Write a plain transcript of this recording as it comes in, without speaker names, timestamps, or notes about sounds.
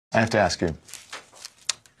I have to ask you,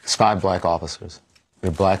 it's 5 black officers,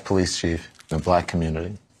 you're a black police chief in a black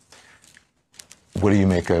community. What do you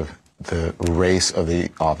make of the race of the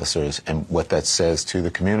officers and what that says to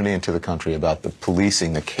the community and to the country about the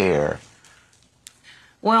policing, the care?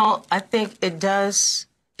 Well, I think it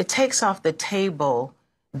takes off the table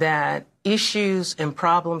that issues and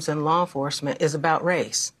problems in law enforcement is about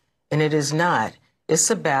race, and it is not. It's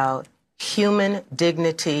about human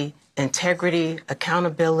dignity, integrity,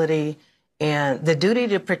 accountability, and the duty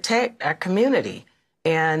to protect our community.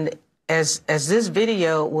 And as this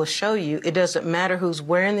video will show you, it doesn't matter who's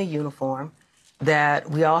wearing the uniform, that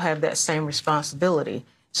we all have that same responsibility.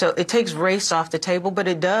 So it takes race off the table, but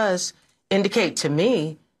it does indicate to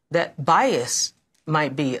me that bias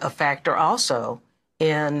might be a factor also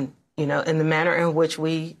in the manner in which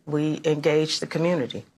we engage the community.